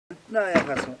나야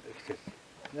가서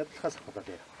내가 가서 갖다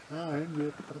대. 아, 왜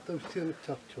갖다 붙이는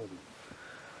잡초.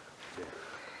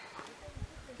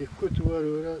 이거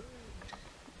좋아라.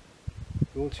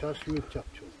 용 샤슈미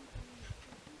잡초.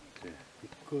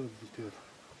 이거 밑에.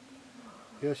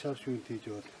 야 샤슈미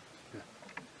뒤져.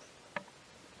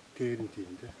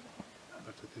 대인인데.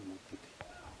 어떻게 못 돼.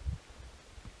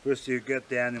 First you get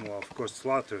the animal, of course,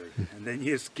 slaughtered, and then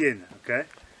you skin, okay?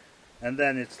 And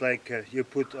then it's like you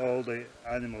put all the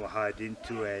animal hide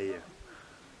into a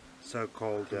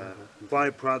so-called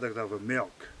byproduct of a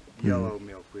milk, yellow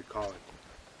milk we call it.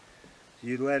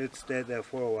 You let it stay there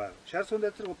for a while.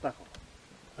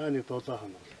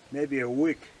 Maybe a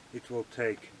week it will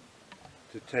take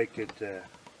to take it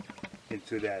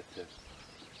into that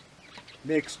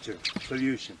mixture,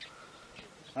 solution.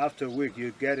 After a week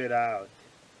you get it out.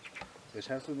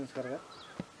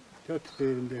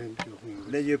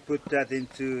 Then you put that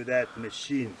into that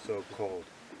machine, so-called.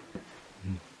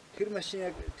 그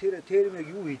machine, 테르메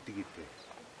유이 뜨기 때.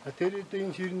 아,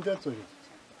 테르도 시린다 소리.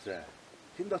 자,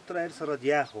 팀도트라 해서라도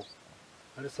야호.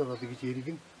 알았어, 되게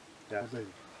제리긴.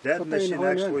 That machine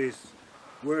actually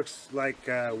works like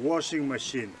a washing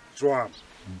machine, drum.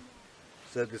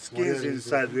 So the skins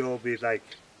inside will be like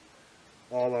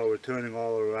all over, turning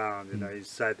all around, you know,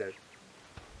 inside that.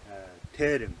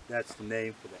 Terim, that's the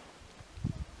name for that.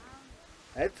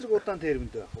 애들 어떤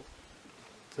테림인데 하고?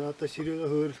 저한테 시리가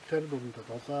흐르스텔 보는데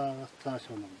도사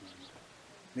사셔는.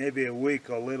 Maybe a week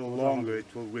or a little longer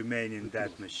it will remain in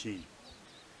that machine,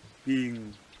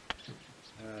 being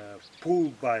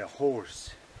pulled by a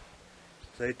horse.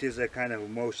 So it is a kind of a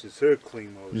motion,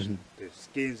 circling motion. The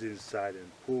skin's inside and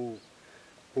pulled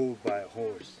by a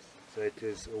horse. So it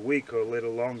is a week or a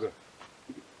little longer.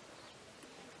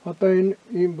 어떤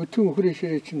이 무퉁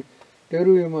후리시는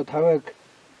대루에 뭐 다가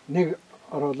네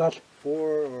알아라.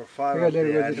 4 or 5 of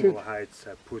the animal hides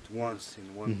are put once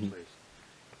in one place.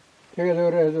 제가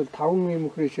그래서 다운님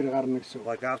후리시를 가는 거.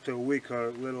 Like after a week or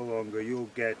a little longer,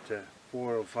 you'll get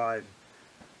 4 or 5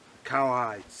 cow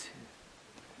hides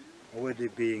already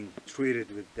being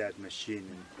treated with that machine,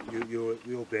 and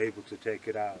you'll be able to take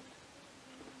it out.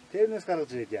 And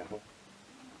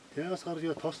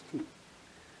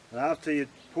after you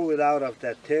pull it out of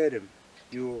that terim,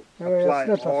 you apply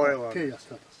oil on it.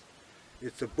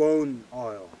 It's a bone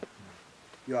oil.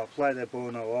 You apply that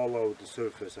bone oil all over the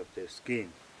surface of the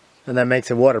skin. And that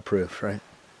makes it waterproof, right?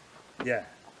 Yeah.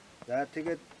 That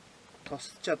되게 더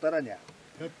스쳤더라냐.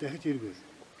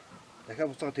 내가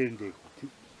무슨 terim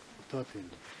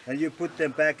And you put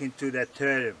them back into that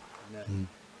terim.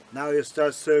 Now you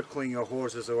start circling your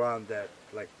horses around that,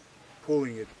 like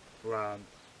pulling it around.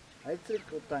 At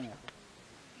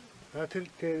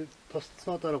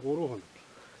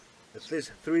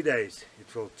least 3 days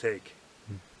it will take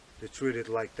to treat it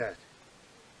like that.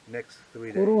 Next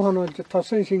 3 days.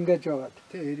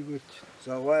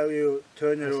 So while you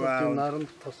turn it around,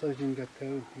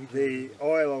 the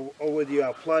oil already you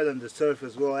applied on the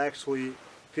surface will actually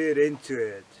fit into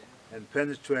it and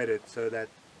penetrate it, so that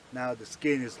now the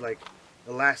skin is like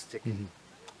elastic,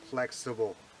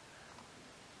 flexible.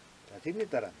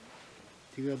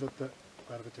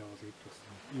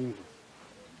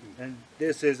 And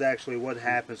this is actually what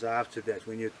happens after that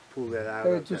when you pull that out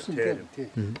of that terim.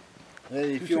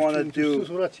 If you want to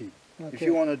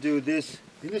do this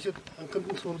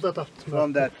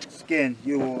from that skin,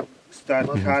 you will start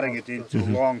cutting it into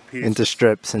long pieces, into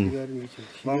strips and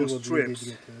long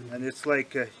strips. And it's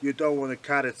like you don't want to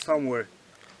cut it somewhere.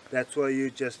 That's why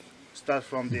you just start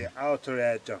from the outer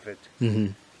edge of it.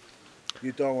 You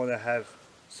don't want to have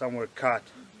somewhere cut.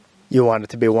 You want it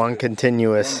to be one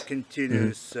continuous.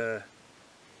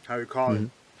 How you call it?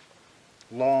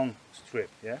 Long strip,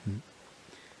 yeah?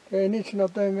 Nič na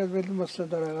tega vidimo se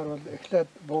da эхлээд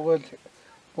богод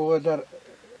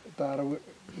дараа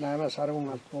наймаа сарван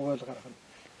алт богод гаргана.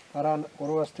 Дараа нь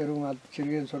 3-аас 4 алт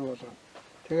чиргийн сур болгоно.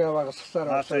 Тэгээ багасгасаар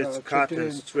after it's cut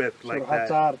and stripped like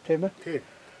that,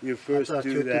 you first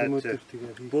do that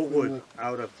bogod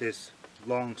out of this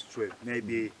long strip,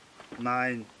 maybe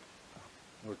 9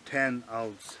 or 10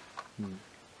 ounce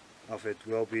of it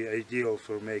will be ideal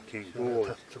for making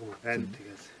board, and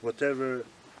whatever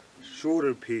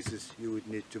shorter pieces you would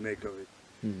need to make of it,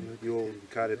 you'll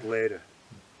cut it later.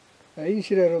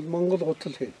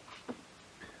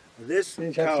 This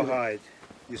cowhide,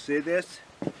 you see this?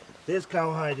 This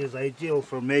cowhide is ideal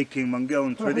for making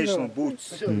Mongolian traditional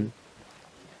boots.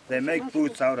 They make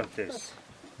boots out of this.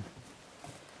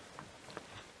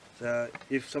 So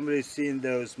if somebody's seen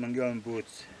those Mongolian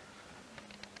boots,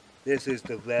 this is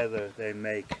the leather they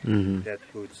make that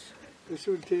boots.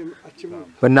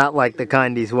 But not like the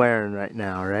kind he's wearing right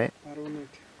now, right?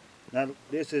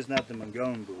 This is not the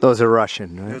Mongolian boots. Those are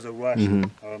Russian, right? Those are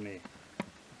Russian army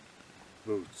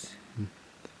boots.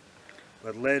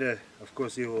 But later, of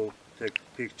course, you will take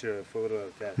a picture, a photo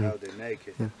of that, how they make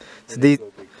it. So And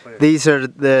these are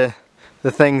the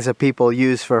things that people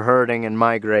use for herding and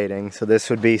migrating. So this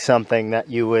would be something that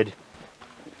you would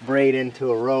braid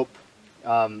into a rope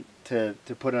to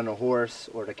put on a horse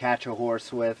or to catch a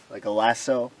horse with, like a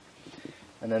lasso.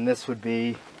 And then this would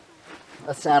be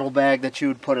a saddlebag that you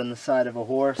would put on the side of a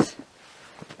horse.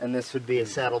 And this would be a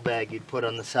saddlebag you'd put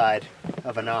on the side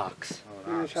of an ox.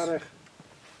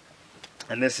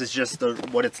 And this is just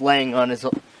what it's laying on is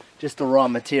just the raw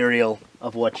material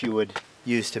of what you would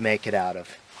use to make it out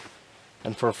of.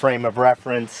 And for a frame of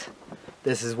reference,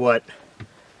 this is what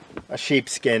a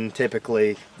sheepskin,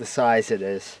 typically the size it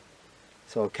is.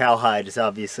 So a cowhide is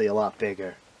obviously a lot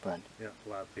bigger, but yeah, a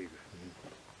lot bigger.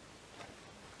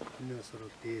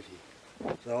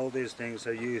 So all these things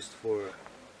are used for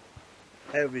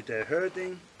everyday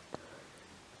herding,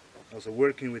 also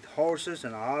working with horses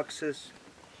and oxes,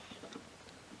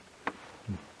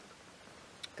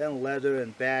 and leather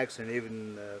and bags and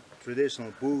even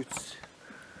traditional boots,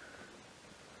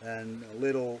 and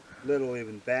little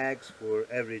even bags for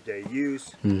everyday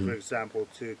use. For example,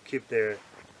 to keep their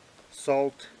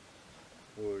salt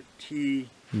or tea,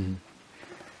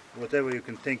 whatever you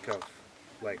can think of.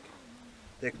 Like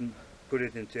they can put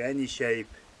it into any shape.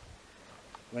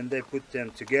 When they put them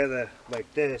together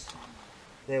like this,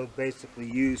 they'll basically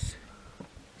use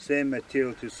same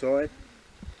material to sew it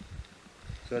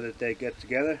so that they get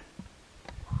together.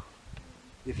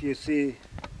 If you see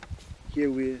here,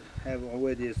 we have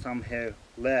already some hair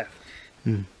left.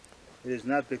 It is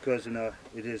not because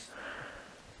it is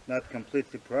not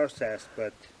completely processed,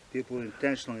 but people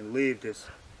intentionally leave this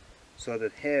so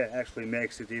that hair actually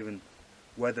makes it even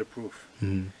weatherproof.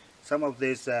 Some of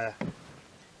these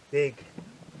big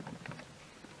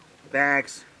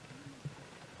bags,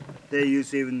 they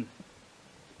use even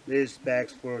these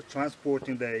bags for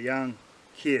transporting their young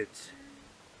kids,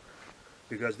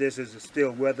 because this is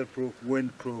still weatherproof,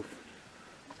 windproof,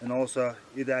 and also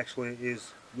it actually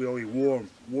is really warm,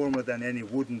 warmer than any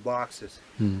wooden boxes.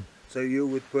 So you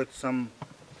would put some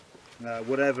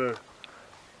whatever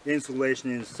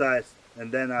insulation inside,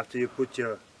 and then after you put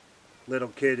your little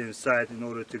kid inside in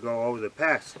order to go over the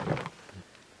pass.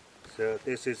 So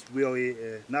this is really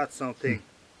not something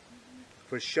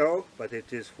for show, but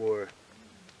it is for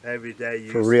everyday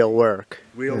use. for real work.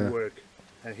 Real work.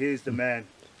 And he's the man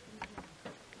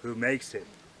who makes it.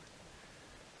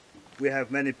 We have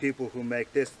many people who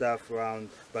make this stuff around,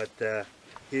 but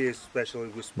he is especially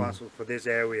responsible for this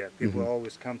area. People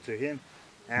always come to him,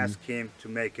 ask him to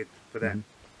make it for them.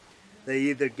 They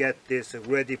either get this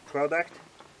ready product,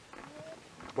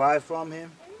 buy from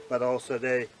him, but also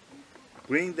they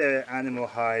bring their animal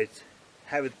hides,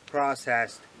 have it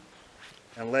processed,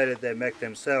 and later they make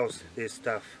themselves this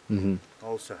stuff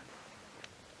also.